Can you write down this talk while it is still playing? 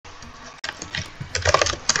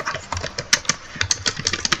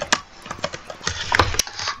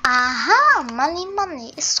Aha, money,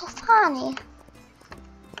 money. It's so funny.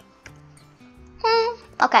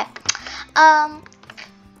 Okay.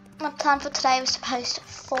 My plan for today was to post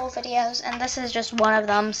 4 videos, and this is just one of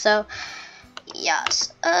them. So,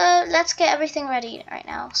 yes. Let's get everything ready right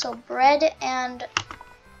now. So, bred and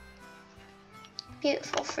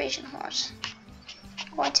beautiful Frisian horse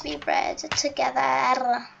are going to be bred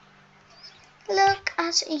together. Look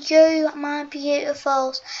at you, my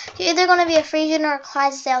beautifuls. You're either going to be a Friesian or a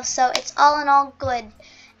Clydesdale, so it's all in all good.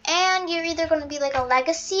 And you're either going to be like a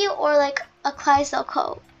legacy or like a Clydesdale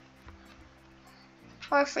coat.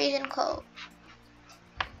 Or a Frisian coat.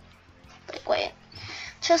 Like, wait.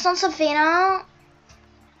 Chestnut Savannah.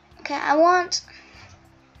 Okay, I want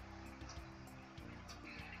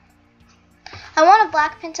a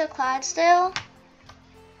black Pinto Clydesdale.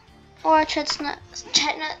 Or a Chestnut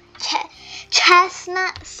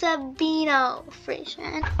Sabino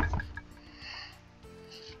Frisian.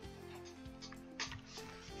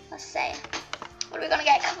 Let's see. What are we gonna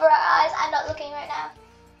get? Cover our eyes. I'm not looking right now.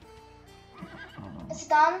 It's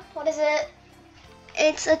done. What is it?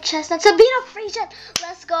 It's a Chestnut Sabino Frisian.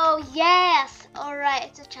 Let's go. Yes. Alright,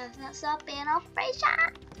 it's a Chestnut Sabino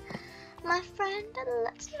Frisian. My friend,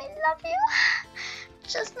 let me love you.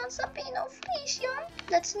 Chestnut Sabino Frisian.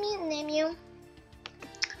 Let me name you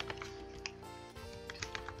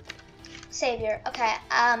Savior. Okay,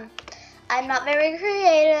 I'm not very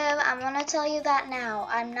creative. I'm gonna tell you that now.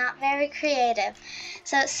 I'm not very creative.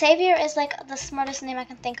 So Savior is like the smartest name I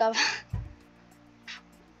can think of.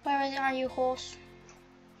 Where are you, horse?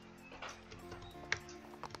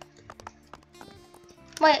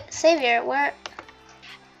 Wait, Savior, where?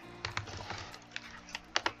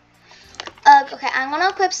 Okay, I'm gonna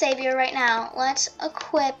equip Savior right now. Let's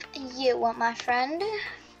equip you, my friend.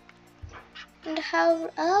 And how?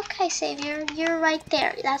 Okay, Savior, you're right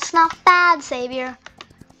there. That's not bad, Savior.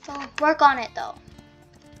 So work on it, though.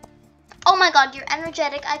 Oh my God, you're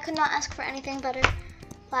energetic. I could not ask for anything better.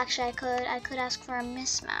 Well, actually, I could ask for a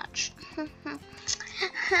mismatch.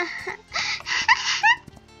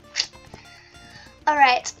 All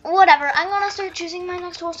right, whatever. I'm gonna start choosing my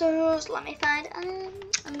next horses. Let me find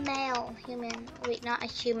a male human. Wait, not a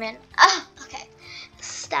human. Ah, okay.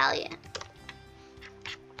 Stallion.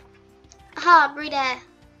 Aha, breeder. I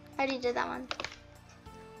already did that one.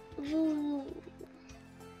 Ooh.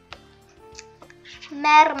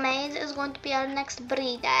 Mermaid is going to be our next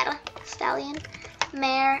breeder. Stallion.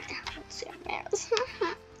 Mare. Let's see our mares.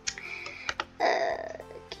 Okay.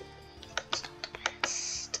 Let's do the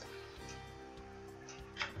best.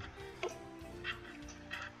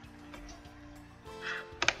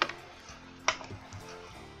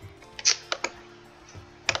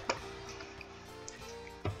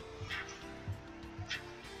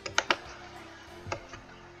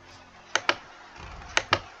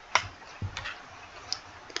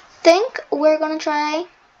 Think we're gonna try.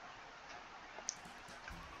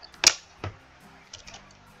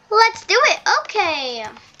 Let's do it. Okay.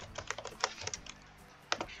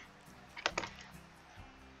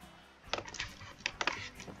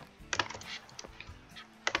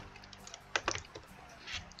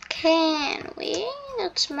 Can we?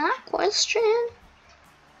 That's my question.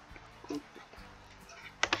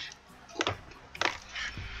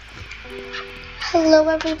 Hello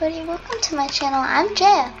everybody, welcome to my channel. I'm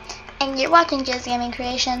Jaya, and you're watching Jaya's Gaming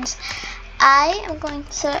Creations. I am going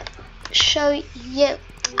to show you.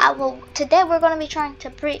 Today we're going to be trying to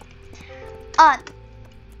breed on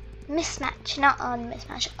mismatch, not on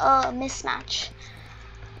mismatch, mismatch.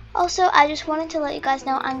 Also, I just wanted to let you guys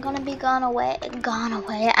know I'm going to be I'm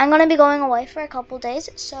going to be going away for a couple days,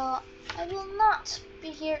 so I will not be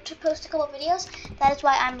here to post a couple videos. That is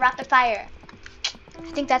why I'm rapid fire.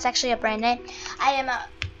 I think that's actually a brand name. I am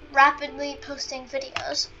rapidly posting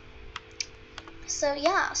videos. So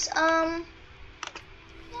yes, ice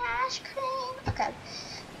cream. Okay.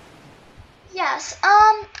 Yes.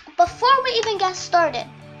 Before we even get started,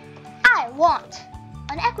 I want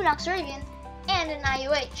an Equinox Arabian and an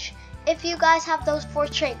IUH. If you guys have those 4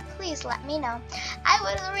 traits, please let me know. I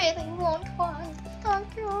would really want one.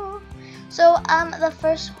 Thank you. So the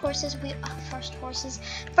first horse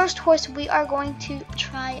we are going to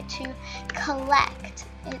try to collect,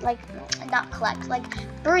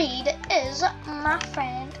 breed is my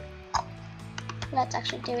friend. Let's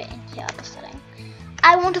actually do it in here, the setting.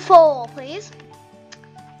 I want a foal, please.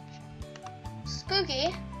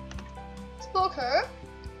 Spooky, Spooker,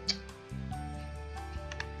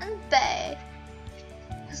 and Bay.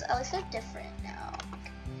 Because at least they're different now.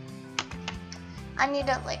 I need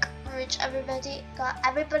to reach everybody. God,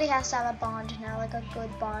 everybody has to have a bond now, like a good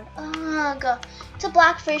bond. Ugh. It's a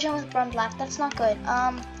black Frisian with brown black. That's not good.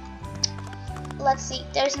 let's see.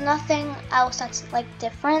 There's nothing else that's like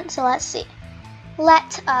different. So let's see.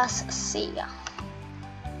 Let us see.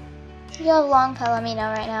 You have long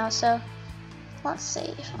palomino right now, so let's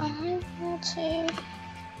see if I want to.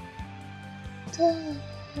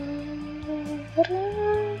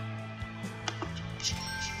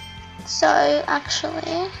 So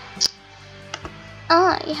actually,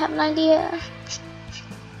 you have an idea.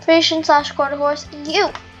 Frisian / quarter horse.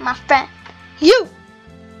 You, my friend, you.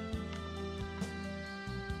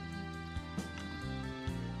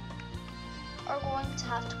 Are going to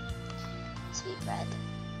have to be bred.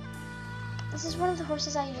 This is one of the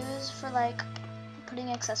horses I use for like putting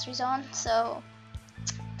accessories on, so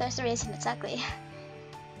there's the reason exactly.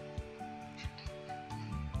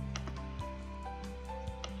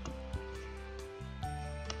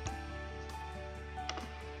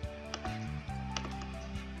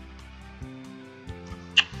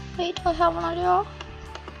 Wait, I have an idea.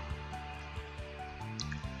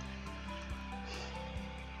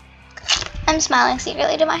 I'm smiling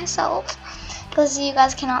secretly to myself because you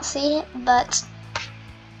guys cannot see it, but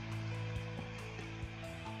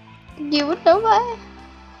you would know why.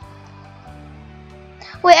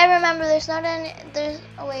 Wait, I remember there's not any,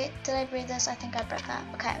 oh wait, did I breed this? I think I bred that.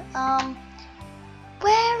 Okay,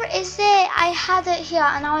 where is it? I had it here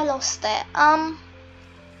and now I lost it.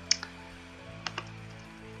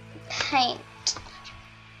 Paint.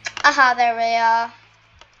 Aha, there we are.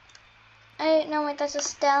 Oh, no wait, that's a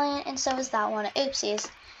stallion and so is that one. Oopsies.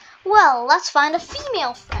 Well, let's find a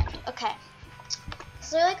female friend. Okay.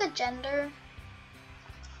 Is there like a gender?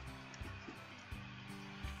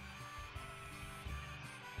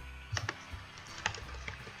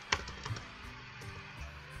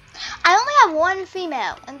 I only have one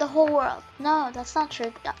female in the whole world. No, that's not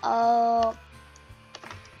true.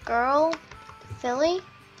 Girl? Filly?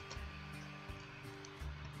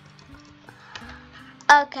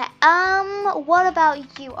 Okay, what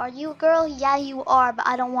about you? Are you a girl? Yeah, you are, but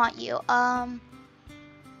I don't want you. Oh,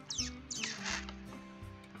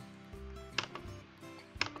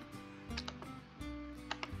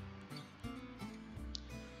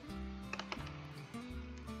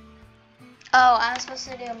 I'm supposed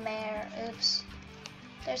to do a mare. Oops.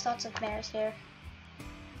 There's lots of mares here.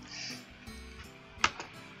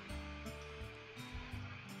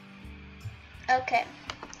 Okay.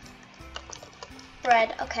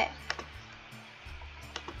 Bred, okay.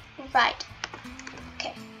 Right.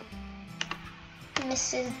 Okay.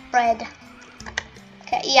 Mrs. Bred.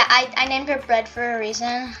 Okay, yeah, I named her Bred for a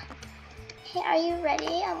reason. Hey, are you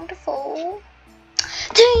ready? I'm gonna fall.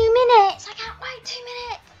 2 minutes! I can't wait 2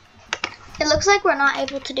 minutes! It looks like we're not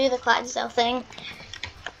able to do the Clydesdale thing.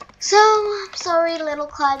 So, I'm sorry, little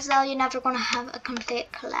Clydesdale, you're never gonna have a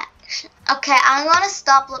complete collection. Okay, I'm gonna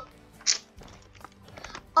stop.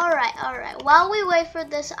 Alright. While we wait for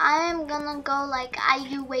this, I am gonna go like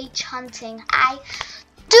IUH hunting. I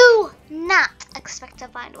do not expect to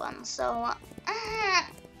find one, so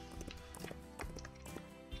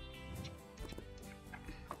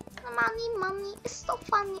money, it's so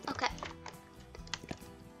funny. Okay.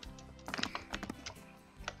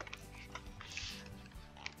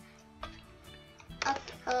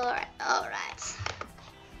 Alright.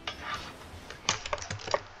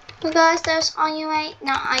 You guys, there's IUH,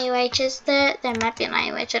 not IUHs, there might be an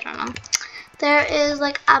IUH, I don't know. There is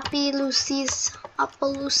like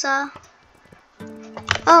Appaloosa.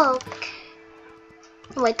 Oh, okay.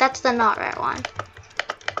 Wait, that's the not rare one.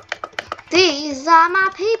 These are my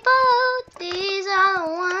people, these are the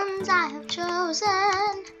ones I have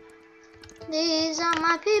chosen. These are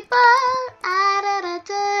my people,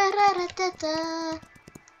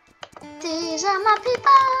 these are my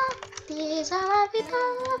people, these are my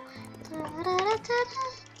people.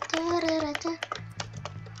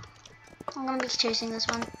 I'm gonna be chasing this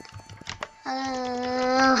one.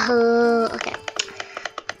 Okay.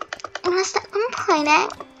 I'm gonna start complaining.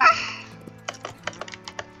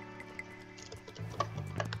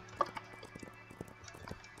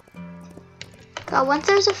 God, once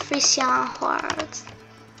there's a Frisian horse.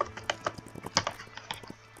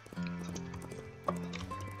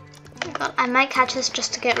 Oh God, I might catch this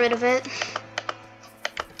just to get rid of it.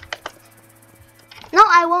 No,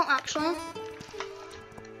 I won't actually.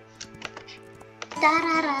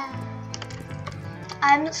 Da-da-da.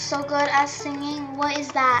 I'm so good at singing. What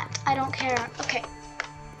is that? I don't care. Okay.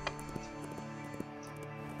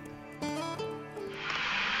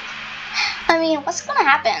 I mean, what's gonna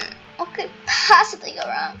happen? What could possibly go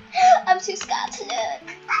wrong? I'm too scared to look.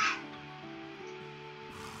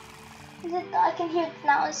 I can hear it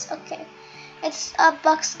now. It's okay. It's a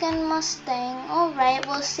buckskin Mustang. Alright,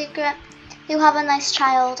 well, secret. You have a nice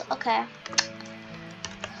child. Okay.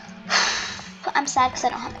 I'm sad because I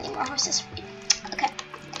don't have any more horses for you. Okay.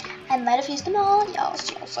 I might have used them all.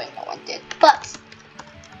 Yes, I know I did. But,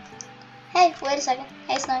 hey, wait a second.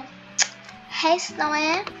 Hey, Snowy. Hey,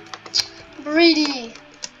 Snowy. Breedy.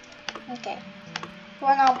 Okay.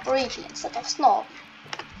 We're now Breedy instead of Snow.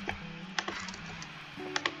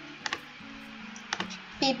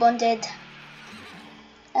 Be bonded.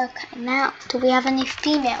 Okay, now, do we have any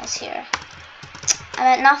females here? I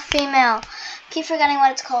meant not female. Keep forgetting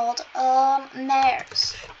what it's called.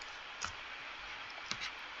 Mares.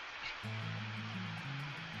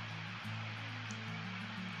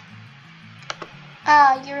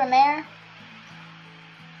 You're a mare?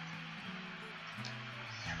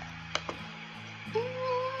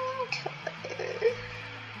 Okay.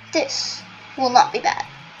 This will not be bad.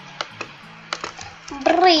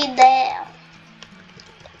 Breed there.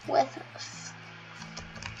 With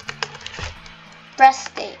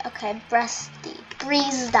breasty. Okay, breasty.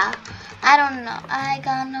 Breezda. I don't know. I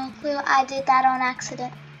got no clue. I did that on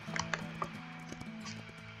accident.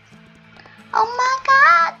 Oh my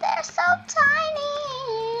god, they're so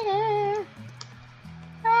tiny.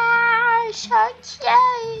 Ah, so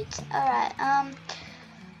cute. Alright,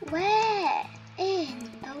 where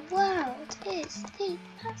in the world is the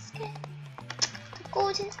basket? The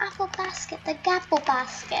golden apple basket, the gapple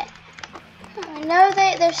basket. I know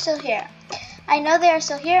they're still here. I know they are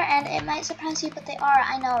still here, and it might surprise you, but they are.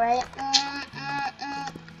 I know, right?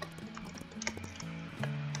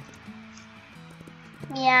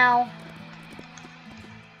 Meow.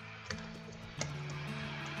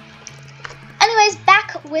 Anyways,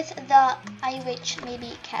 back with the IWH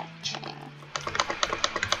maybe catching.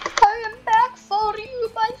 I am back for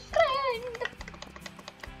you, my friend.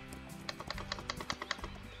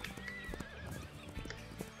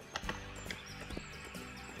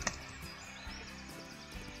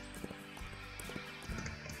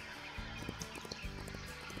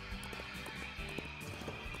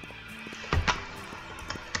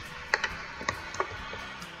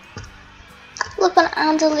 Look, an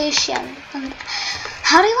Andalusian.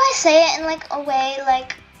 How do I say it in like a way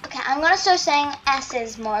like, okay, I'm gonna start saying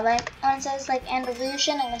S's more. Like when it says like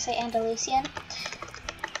Andalusian, I'm gonna say Andalusian.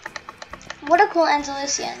 What a cool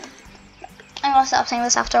Andalusian. I'm gonna stop saying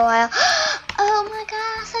this after a while. Oh my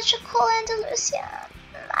god, such a cool Andalusian.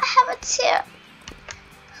 I have it here.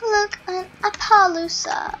 Look, an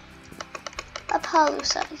Appaloosa.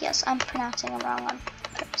 Appaloosa. Yes, I'm pronouncing it wrong on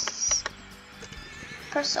purpose.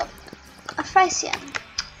 A Friesian.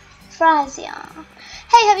 Friesian.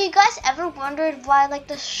 Hey, have you guys ever wondered why like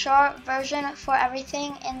the short version for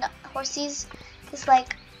everything in the horsies is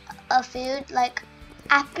like a food, like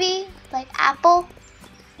appy, like apple,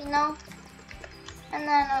 you know? And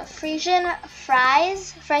then a Friesian,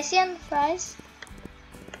 Friesian, fries.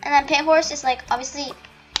 And then paint horse is like obviously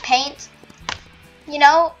paint, you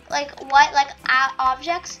know, like what, like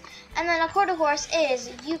objects. And then a quarter horse is,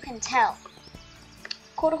 you can tell.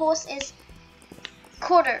 Quarter horse is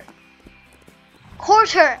quarter,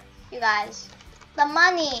 you guys. The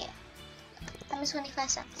money. That was 25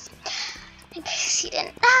 cents. In case you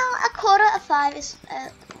didn't know, a quarter of 5 is,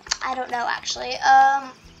 I don't know actually.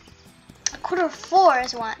 A quarter of 4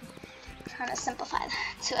 is 1. I'm trying to simplify that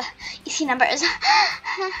to easy numbers.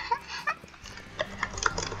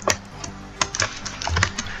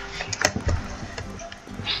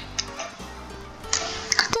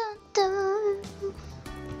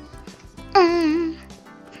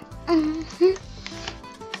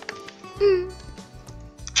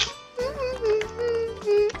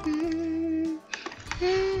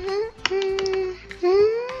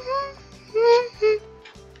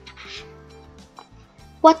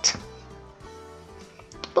 What?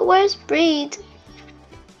 But where's Breed?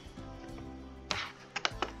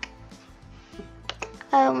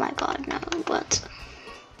 Oh my god, no, what?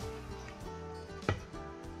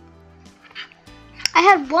 I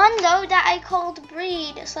had one though that I called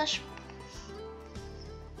Breed slash.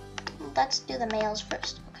 Let's do the males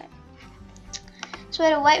first, okay. So we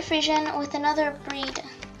had a white Friesian with another breed.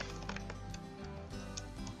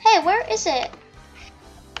 Hey, where is it?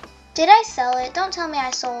 Did I sell it? Don't tell me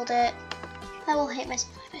I sold it. I will hate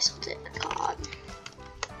myself if I sold it. God.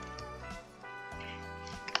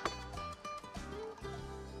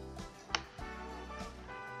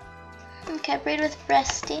 Okay, breed with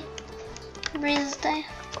breasty. Breezday.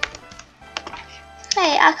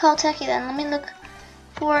 Hey, I call Techie then. Let me look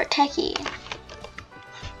for Techie.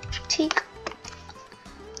 Teak.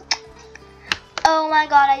 Oh my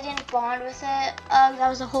god, I didn't bond with it. That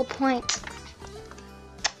was the whole point.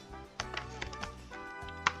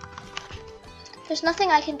 There's nothing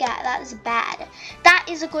I can get. That is bad. That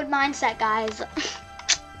is a good mindset, guys.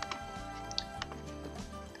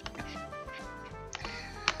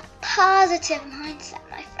 positive mindset,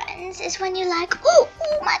 my friends, is when you're like, oh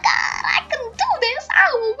my god, I can do this. I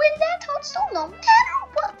will win that toadstool no matter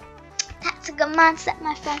what. That's a good mindset,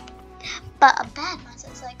 my friend. But a bad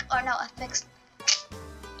mindset is like, or no, a fixed.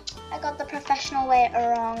 I got the professional way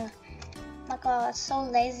wrong. My god, it's so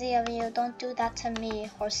lazy of you. Don't do that to me,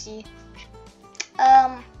 horsey.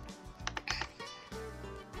 I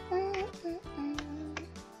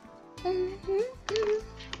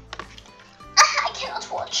cannot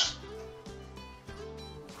watch.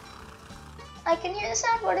 I can hear the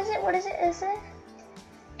sound. What is it? What is it? Is it?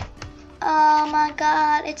 Oh my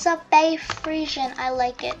god, it's a bay Friesian. I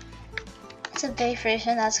like it. It's a bay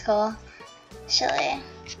Friesian. That's cool. Chili.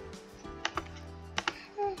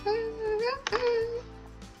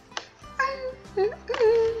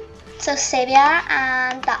 So Sabia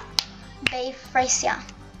and bay Frisia.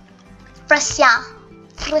 Frisia.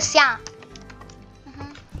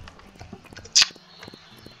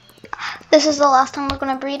 This is the last time we're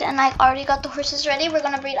gonna breed, and I've already got the horses ready. We're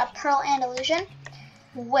gonna breed a Pearl Andalusian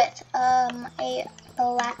with a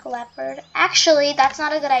black leopard. Actually, that's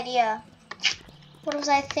not a good idea. What was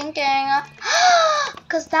I thinking?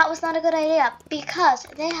 Because that was not a good idea. Because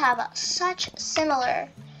they have such similar.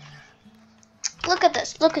 Look at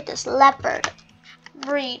this leopard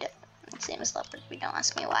breed. Same as leopard breed. Don't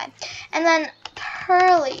ask me why. And then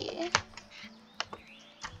Pearly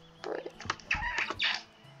breed.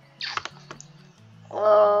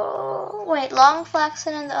 Oh, wait, long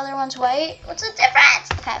flaxen and the other one's white. What's the difference?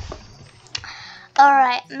 Okay.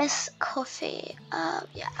 Alright, Miss Coffee.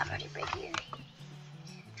 Yeah, I'm already breaking you.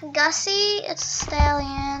 Gussie, it's a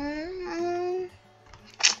stallion.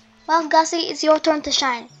 Well, Gussie, it's your turn to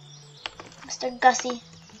shine. Mr. Gussie.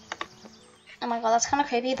 Oh my god, that's kind of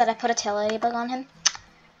creepy that I put a tail ladybug on him.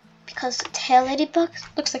 Because tail ladybug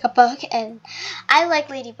looks like a bug, and I like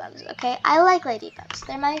ladybugs, okay? I like ladybugs.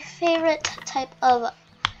 They're my favorite type of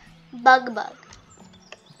bug.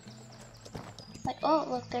 Like, oh,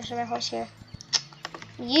 look, there's a red horse here.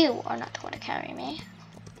 You are not going to carry me.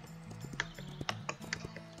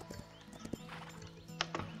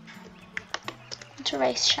 It's a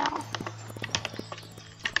race shell.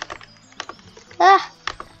 Ah!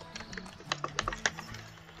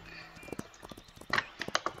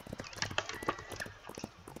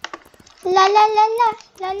 La la la la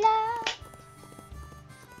la la.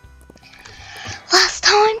 Last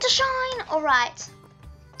time to shine. All right.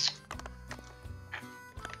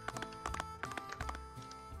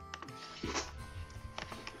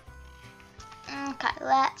 Okay,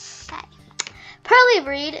 let's say Pearly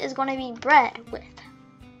breed is going to be bred with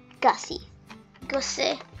Gussie,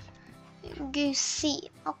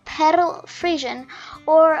 a Petal Friesian,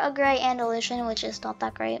 or a Gray Andalusian, which is not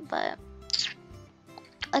that great, but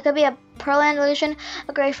it could be a Pearl Andalusian,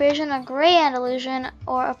 a Gray Friesian, a Gray Andalusian,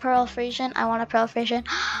 or a Pearl Friesian. I want a Pearl Friesian,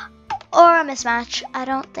 or a mismatch. I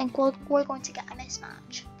don't think we're going to get a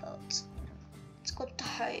mismatch, but it's good to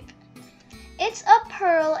hope. It's a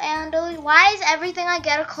Pearl Andalusian. Why is everything I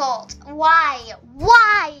get a cult? Why?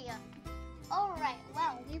 Alright,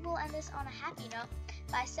 well, we will end this on a happy note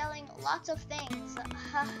by selling lots of things. Ha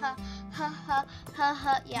ha ha ha ha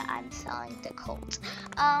ha. Yeah, I'm selling the colt.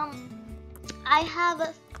 I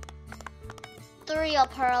have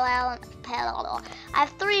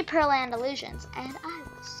three Pearl Andalusians, and I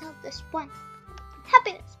will sell this one.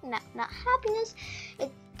 Happiness. No, not happiness.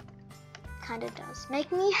 It kind of does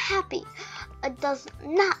make me happy. It does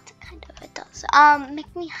not, kind of, it does.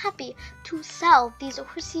 Make me happy to sell these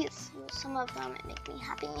horses. Some of them make me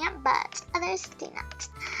happy, but others do not.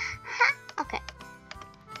 Okay.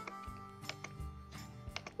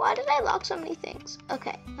 Why did I lock so many things?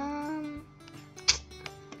 Okay,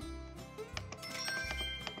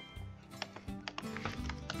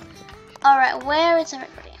 Alright, where is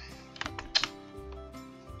everybody?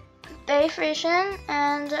 Bay Friesian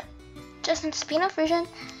and Chestnut Friesian.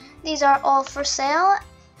 These are all for sale.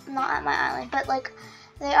 Not at my island, but like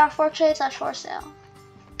they are for trade / for sale.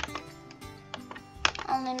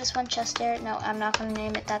 I'll name this one Chester. No, I'm not gonna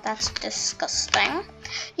name it that. That's disgusting.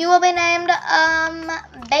 You will be named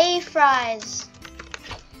Bay Fries.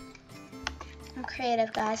 I'm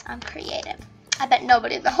creative, guys. I'm creative. I bet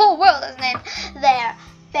nobody in the whole world is named their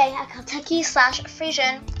Bay Kentucky /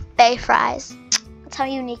 Friesian Bay Fries. That's how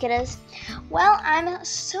unique it is. Well, I'm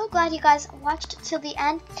so glad you guys watched till the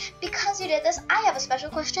end. Because you did this, I have a special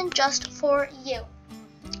question just for you.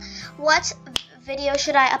 What video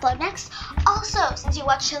should I upload next? Also, since you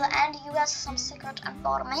watched till the end, you got some secret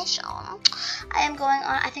information. I am going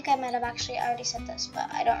on, I think I might have actually already said this, but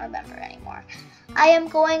I don't remember anymore. I am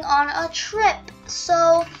going on a trip,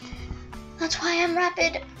 so that's why I'm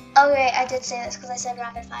rapid Okay, I did say this because I said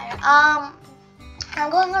rapid fire. I'm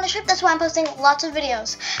going on a trip. That's why I'm posting lots of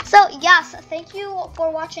videos. So yes, thank you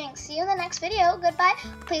for watching. See you in the next video. Goodbye.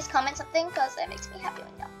 Please comment something because it makes me happy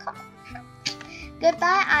when y'all comment.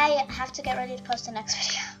 Goodbye. I have to get ready to post the next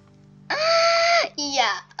video.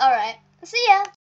 Yeah. All right. See ya.